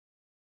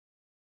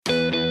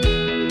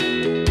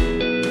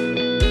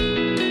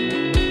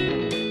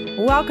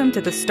Welcome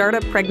to the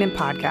Startup Pregnant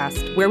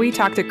podcast, where we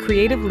talk to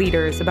creative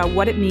leaders about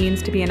what it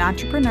means to be an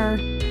entrepreneur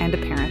and a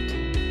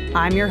parent.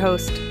 I'm your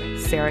host,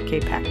 Sarah K.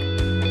 Peck.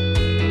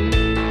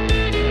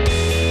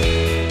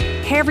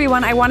 Hey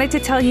everyone, I wanted to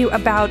tell you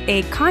about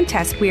a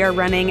contest we are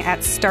running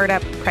at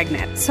Startup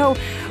Pregnant. So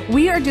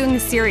we are doing a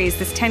series,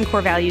 this 10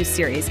 Core Values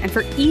series, and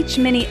for each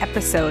mini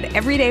episode,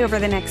 every day over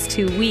the next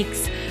 2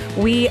 weeks,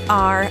 we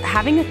are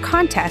having a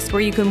contest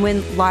where you can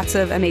win lots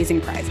of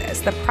amazing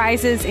prizes. The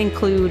prizes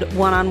include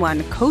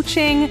one-on-one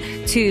coaching,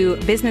 to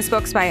business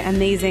books by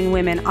amazing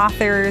women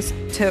authors,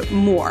 to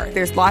more.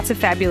 There's lots of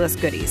fabulous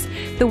goodies.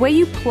 The way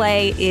you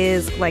play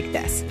is like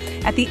this.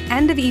 At the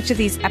end of each of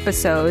these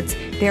episodes,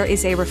 there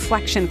is a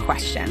reflection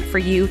question for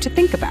you to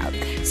think about.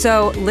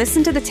 So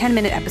listen to the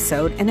 10-minute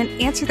episode and then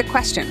answer the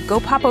question. Go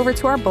pop over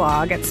to our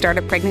blog at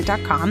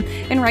startuppregnant.com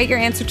and write your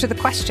answer to the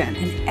question.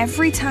 And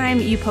every time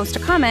you post a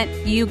comment,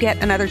 you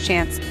get another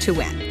chance to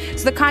win.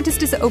 So the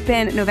contest is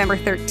open November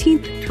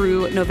 13th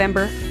through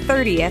November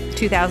 30th,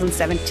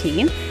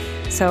 2017.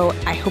 So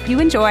I hope you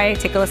enjoy.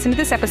 Take a listen to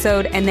this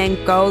episode and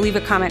then go leave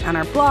a comment on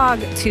our blog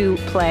to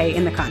play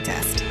in the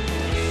contest.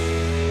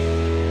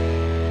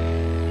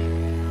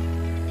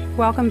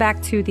 Welcome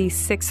back to the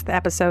 6th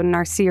episode in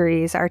our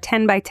series, our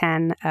 10 by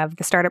 10 of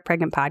the Startup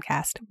Pregnant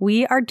podcast.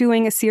 We are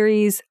doing a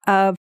series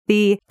of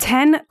the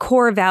 10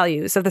 core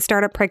values of the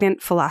Startup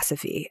Pregnant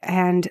philosophy,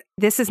 and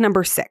this is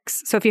number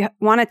 6. So if you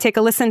want to take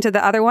a listen to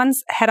the other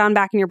ones, head on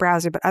back in your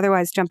browser, but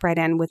otherwise jump right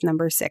in with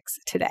number 6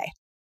 today.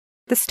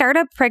 The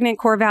Startup Pregnant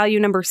core value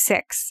number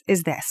 6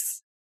 is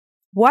this: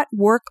 what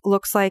work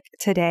looks like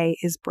today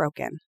is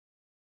broken.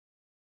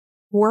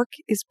 Work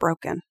is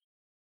broken.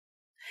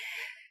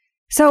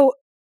 So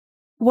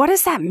what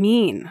does that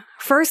mean?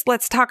 First,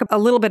 let's talk a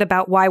little bit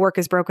about why work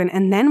is broken,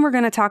 and then we're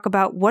going to talk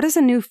about what does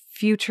a new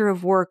future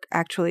of work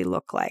actually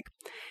look like.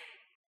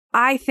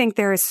 I think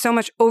there is so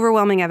much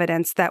overwhelming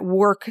evidence that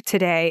work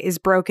today is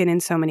broken in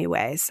so many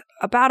ways.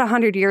 About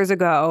 100 years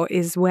ago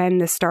is when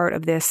the start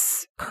of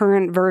this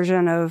current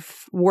version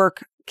of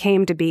work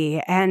came to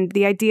be. And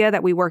the idea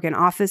that we work in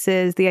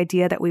offices, the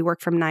idea that we work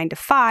from 9 to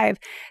 5,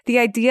 the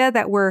idea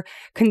that we're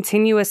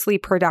continuously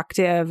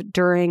productive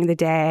during the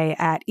day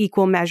at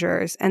equal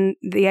measures, and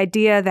the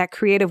idea that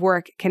creative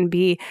work can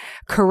be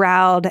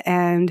corralled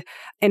and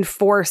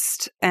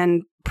enforced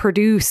and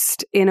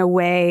produced in a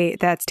way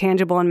that's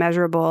tangible and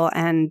measurable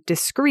and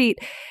discrete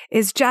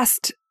is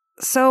just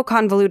so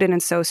convoluted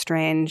and so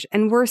strange.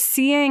 And we're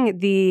seeing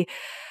the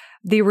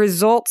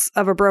results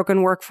of a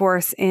broken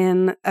workforce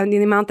in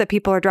the amount that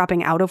people are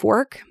dropping out of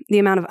work, the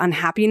amount of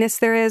unhappiness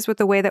there is with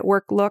the way that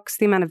work looks,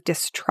 the amount of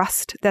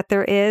distrust that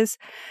there is.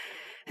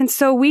 And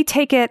so we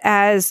take it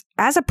as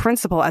a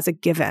principle, as a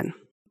given,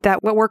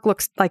 that what work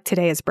looks like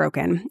today is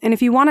broken. And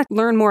if you want to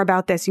learn more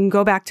about this, you can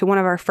go back to one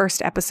of our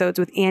first episodes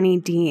with Annie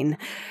Dean,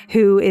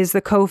 who is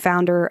the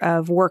co-founder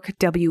of Work,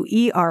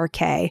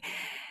 WERK,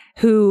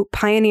 who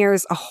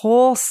pioneers a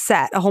whole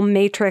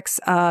matrix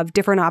of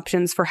different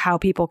options for how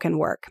people can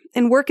work.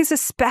 And work is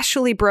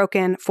especially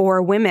broken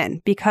for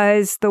women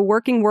because the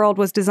working world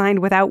was designed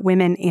without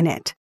women in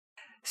it.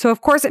 So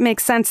of course it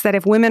makes sense that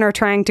if women are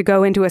trying to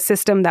go into a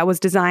system that was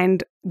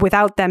designed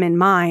without them in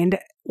mind,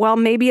 well,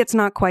 maybe it's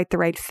not quite the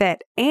right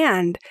fit.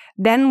 And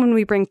then when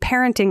we bring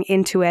parenting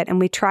into it and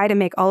we try to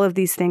make all of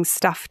these things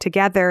stuff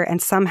together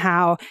and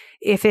somehow,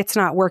 if it's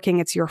not working,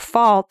 it's your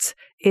fault,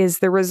 is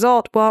the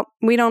result, well,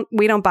 we don't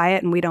buy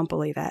it and we don't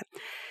believe it.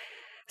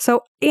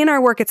 So in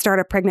our work at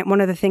Startup Pregnant, one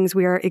of the things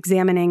we are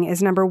examining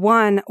is, number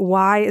 1,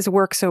 why is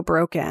work so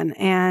broken?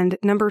 And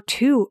number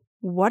 2,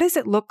 what does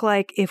it look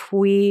like if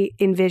we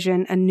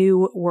envision a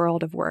new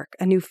world of work,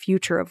 a new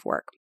future of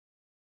work?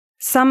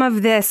 Some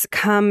of this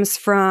comes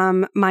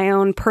from my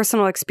own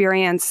personal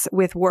experience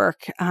with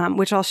work,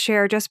 which I'll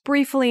share just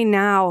briefly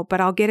now, but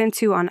I'll get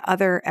into on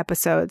other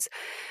episodes.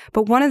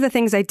 But one of the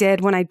things I did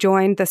when I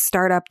joined the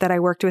startup that I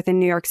worked with in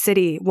New York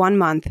City 1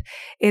 month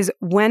is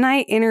when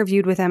I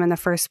interviewed with them in the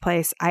first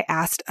place, I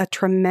asked a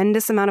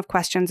tremendous amount of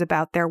questions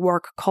about their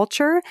work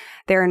culture,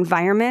 their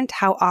environment,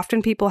 how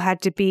often people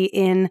had to be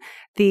in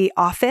the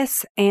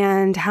office,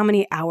 and how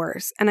many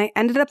hours. And I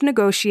ended up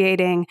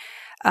negotiating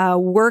a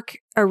work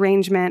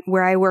arrangement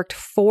where I worked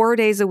 4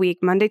 days a week,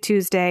 Monday,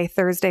 Tuesday,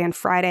 Thursday, and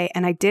Friday,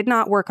 and I did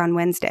not work on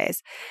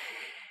Wednesdays.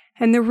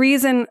 And the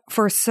reason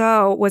for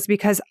so was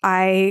because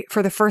I,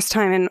 for the first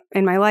time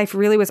in my life,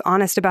 really was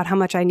honest about how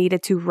much I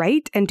needed to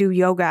write and do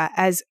yoga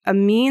as a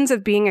means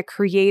of being a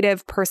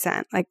creative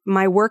person. Like,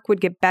 my work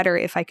would get better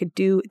if I could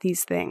do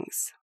these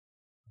things.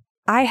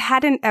 I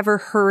hadn't ever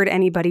heard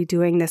anybody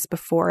doing this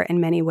before in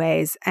many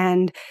ways.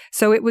 And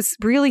so it was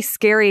really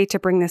scary to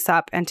bring this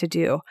up and to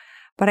do.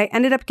 But I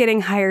ended up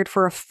getting hired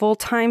for a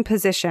full-time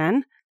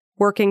position,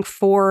 working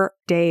 4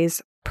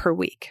 days per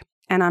week.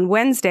 And on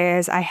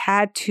Wednesdays, I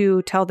had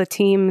to tell the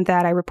team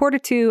that I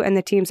reported to and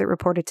the teams that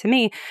reported to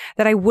me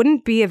that I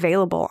wouldn't be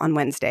available on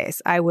Wednesdays.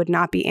 I would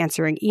not be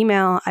answering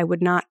email. I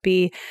would not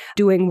be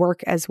doing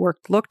work as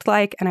work looked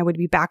like, and I would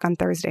be back on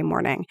Thursday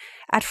morning.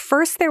 At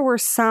first, there were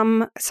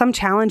some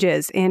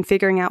challenges in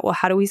figuring out, well,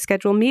 how do we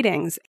schedule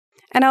meetings?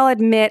 And I'll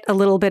admit a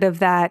little bit of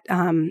that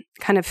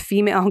kind of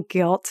female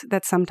guilt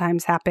that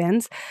sometimes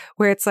happens,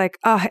 where it's like,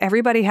 oh,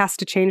 everybody has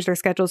to change their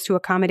schedules to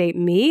accommodate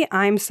me.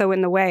 I'm so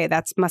in the way.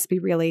 That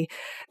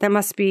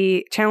must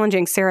be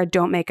challenging. Sarah,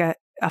 don't make a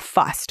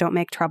fuss. Don't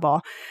make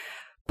trouble.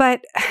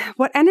 But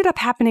what ended up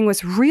happening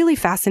was really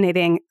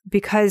fascinating,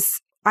 because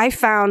I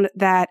found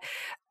that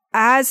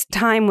as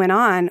time went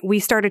on, we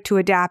started to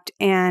adapt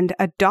and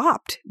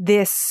adopt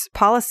this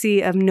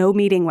policy of no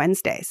meeting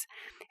Wednesdays.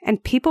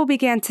 And people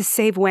began to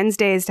save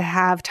Wednesdays to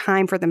have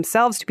time for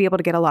themselves to be able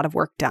to get a lot of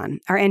work done.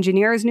 Our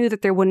engineers knew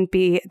that there wouldn't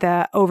be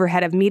the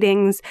overhead of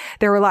meetings.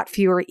 There were a lot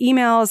fewer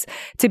emails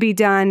to be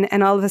done.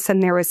 And all of a sudden,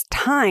 there was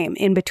time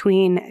in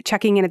between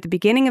checking in at the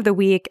beginning of the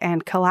week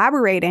and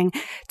collaborating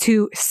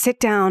to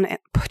sit down and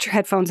put your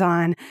headphones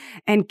on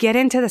and get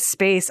into the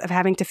space of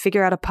having to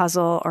figure out a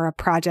puzzle or a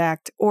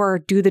project or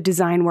do the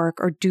design work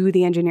or do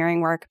the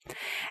engineering work.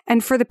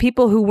 And for the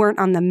people who weren't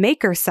on the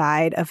maker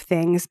side of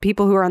things,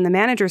 people who are on the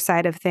manager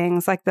side of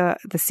things, like the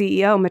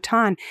CEO,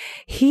 Matan,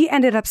 he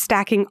ended up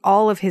stacking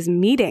all of his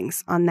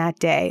meetings on that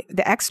day,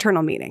 the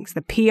external meetings,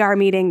 the PR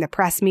meeting, the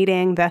press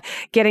meeting, the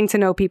getting to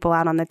know people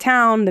out on the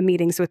town, the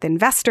meetings with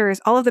investors,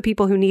 all of the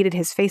people who needed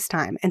his face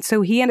time. And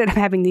so he ended up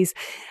having these,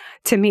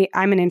 to me,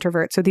 I'm an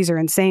introvert, so these are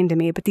insane to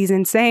me, but these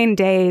insane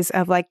days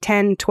of like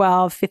 10,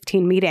 12,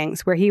 15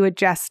 meetings where he would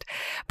just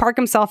park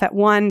himself at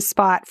one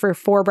spot for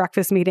 4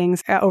 breakfast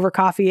meetings over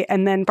coffee,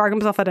 and then park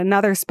himself at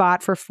another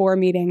spot for 4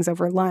 meetings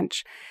over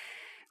lunch.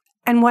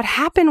 And what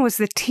happened was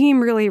the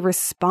team really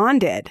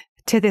responded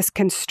to this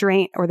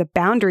constraint or the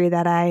boundary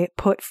that I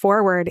put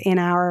forward in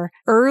our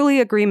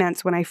early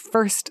agreements when I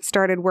first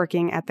started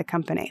working at the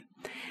company.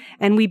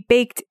 And we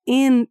baked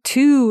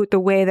into the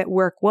way that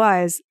work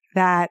was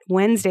that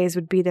Wednesdays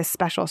would be this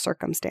special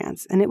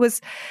circumstance. And it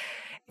was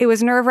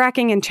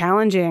nerve-wracking and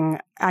challenging.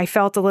 I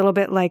felt a little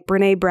bit like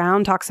Brené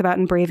Brown talks about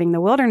in Braving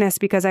the Wilderness,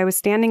 because I was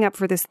standing up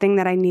for this thing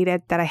that I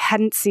needed that I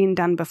hadn't seen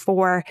done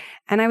before.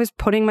 And I was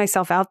putting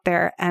myself out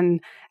there,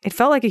 and it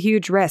felt like a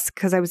huge risk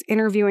because I was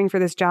interviewing for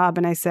this job.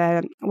 And I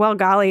said, well,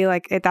 golly,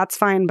 that's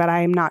fine, but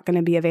I'm not going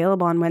to be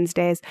available on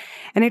Wednesdays.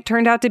 And it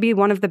turned out to be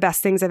one of the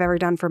best things I've ever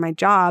done for my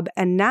job.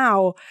 And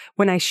now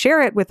when I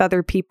share it with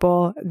other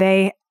people,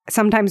 they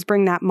sometimes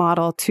bring that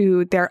model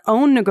to their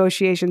own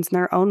negotiations and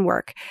their own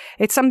work.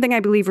 It's something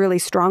I believe really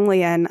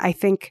strongly in. I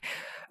think,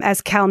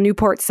 as Cal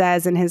Newport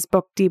says in his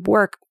book, Deep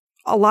Work,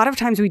 a lot of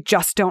times we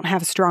just don't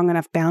have strong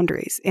enough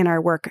boundaries in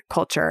our work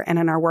culture and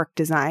in our work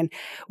design.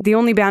 The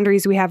only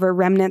boundaries we have are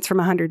remnants from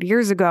 100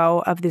 years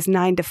ago of this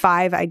 9 to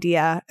 5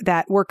 idea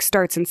that work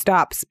starts and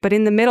stops. But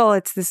in the middle,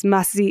 it's this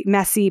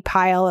messy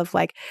pile of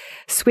like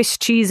Swiss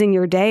cheesing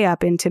your day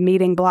up into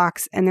meeting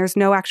blocks, and there's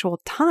no actual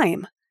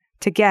time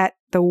to get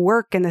the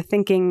work and the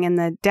thinking and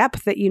the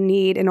depth that you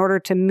need in order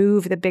to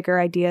move the bigger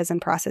ideas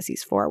and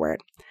processes forward.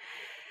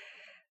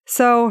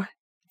 So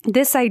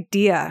this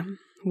idea,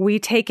 we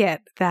take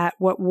it that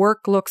what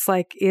work looks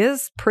like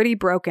is pretty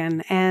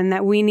broken, and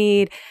that we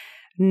need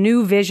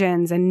new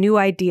visions and new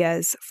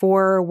ideas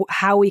for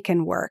how we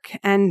can work.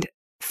 And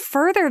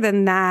further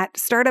than that,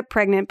 Startup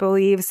Pregnant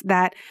believes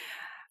that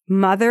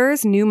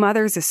mothers, new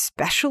mothers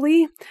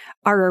especially,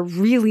 are a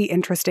really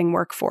interesting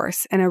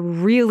workforce and a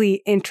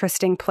really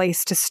interesting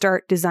place to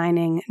start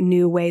designing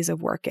new ways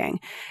of working,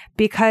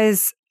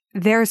 because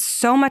there's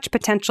so much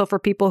potential for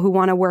people who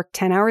want to work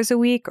 10 hours a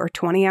week or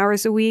 20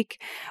 hours a week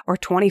or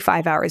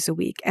 25 hours a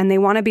week. And they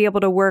want to be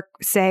able to work,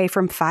 say,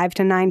 from 5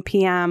 to 9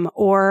 p.m.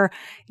 Or,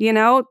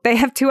 they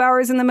have 2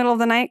 hours in the middle of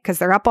the night because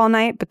they're up all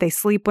night, but they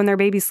sleep when their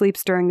baby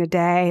sleeps during the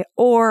day.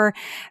 Or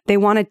they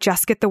want to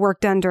just get the work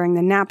done during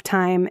the nap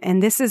time.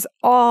 And this is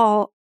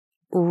all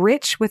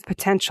rich with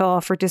potential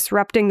for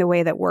disrupting the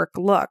way that work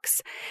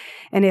looks.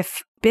 And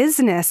if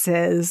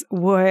businesses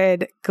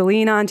would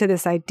glean onto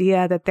this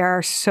idea that there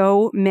are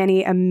so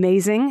many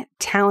amazing,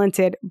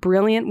 talented,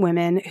 brilliant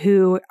women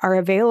who are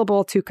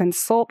available to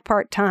consult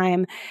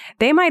part-time,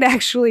 they might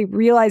actually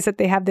realize that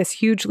they have this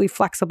hugely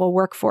flexible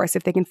workforce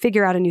if they can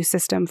figure out a new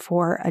system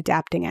for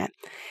adapting it.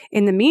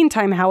 In the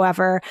meantime,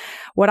 however,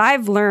 what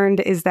I've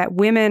learned is that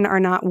women are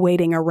not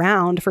waiting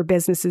around for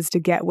businesses to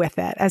get with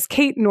it. As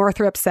Kate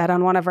Northrup said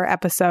on one of our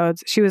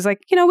episodes, she was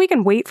like, we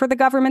can wait for the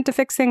government to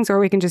fix things, or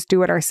we can just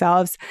do it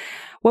ourselves.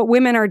 What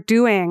women are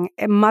doing,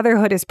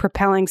 motherhood is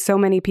propelling so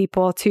many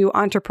people to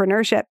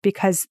entrepreneurship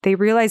because they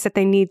realize that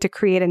they need to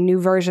create a new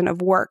version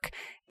of work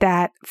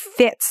that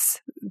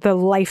fits the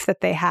life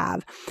that they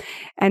have.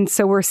 And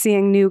so we're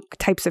seeing new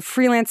types of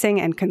freelancing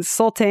and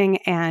consulting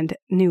and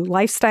new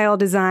lifestyle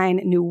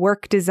design, new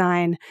work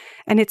design,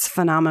 and it's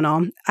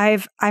phenomenal.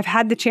 I've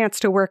had the chance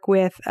to work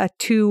with a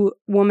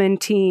 2-woman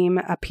team,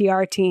 a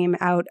PR team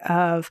out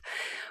of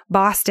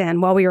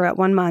Boston while we were at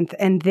 1 month,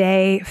 and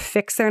they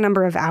fix their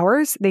number of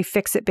hours. They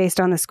fix it based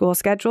on the school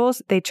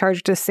schedules. They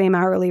charge the same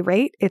hourly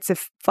rate. It's a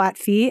flat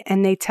fee,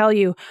 and they tell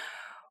you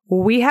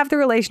We have the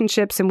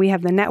relationships and we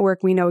have the network.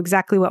 We know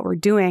exactly what we're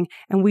doing,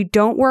 and we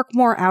don't work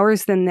more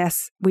hours than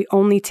this. We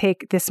only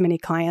take this many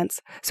clients.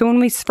 So when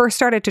we first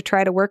started to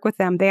try to work with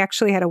them, they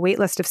actually had a wait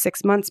list of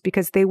 6 months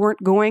because they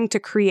weren't going to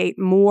create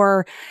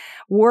more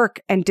work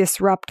and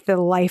disrupt the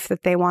life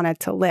that they wanted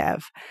to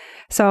live.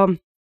 So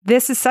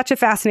this is such a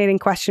fascinating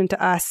question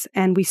to us.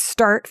 And we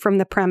start from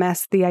the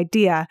premise, the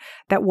idea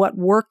that what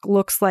work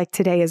looks like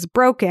today is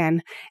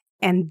broken.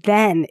 And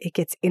then it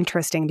gets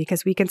interesting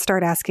because we can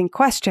start asking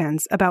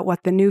questions about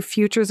what the new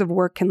futures of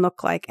work can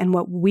look like and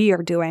what we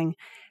are doing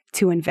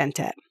to invent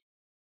it.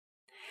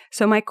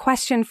 So my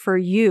question for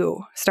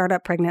you,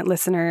 Startup Pregnant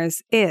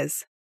listeners,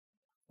 is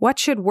what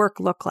should work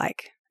look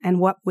like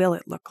and what will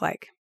it look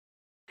like?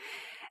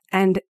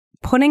 And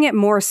putting it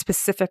more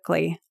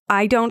specifically,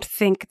 I don't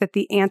think that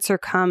the answer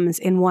comes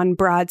in one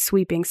broad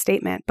sweeping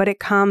statement, but it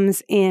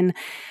comes in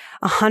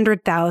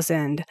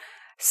 100,000,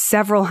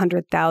 several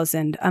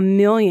 100,000, 1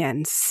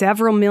 million,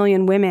 several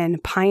million women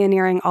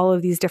pioneering all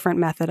of these different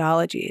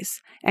methodologies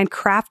and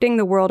crafting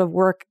the world of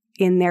work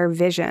in their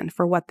vision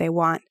for what they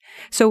want.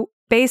 So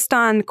based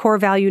on core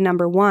value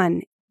number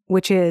 1,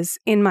 which is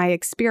in my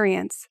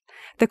experience,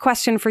 the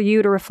question for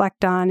you to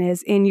reflect on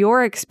is, in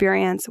your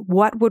experience,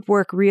 what would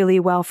work really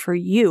well for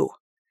you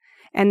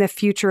and the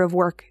future of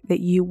work that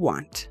you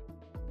want?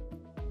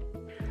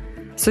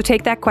 So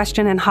take that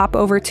question and hop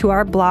over to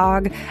our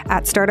blog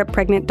at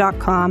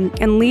startuppregnant.com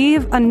and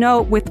leave a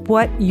note with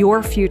what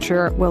your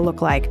future will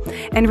look like.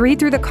 And read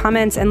through the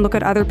comments and look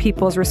at other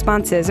people's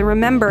responses. And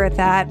remember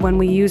that when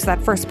we use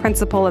that first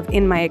principle of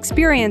in my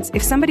experience,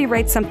 if somebody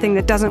writes something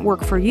that doesn't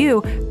work for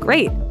you,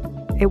 great.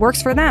 It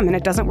works for them and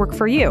it doesn't work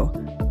for you.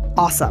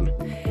 Awesome.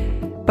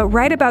 But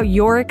write about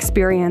your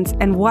experience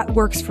and what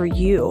works for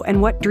you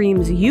and what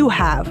dreams you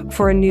have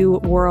for a new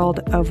world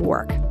of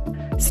work.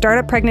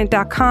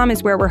 StartupPregnant.com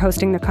is where we're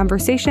hosting the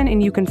conversation,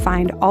 and you can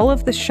find all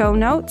of the show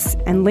notes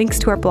and links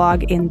to our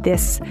blog in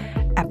this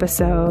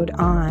episode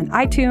on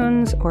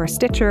iTunes or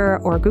Stitcher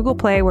or Google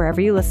Play,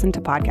 wherever you listen to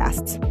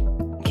podcasts.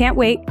 Can't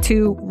wait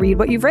to read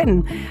what you've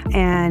written.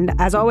 And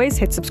as always,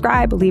 hit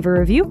subscribe, leave a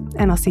review,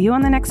 and I'll see you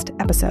on the next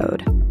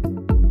episode.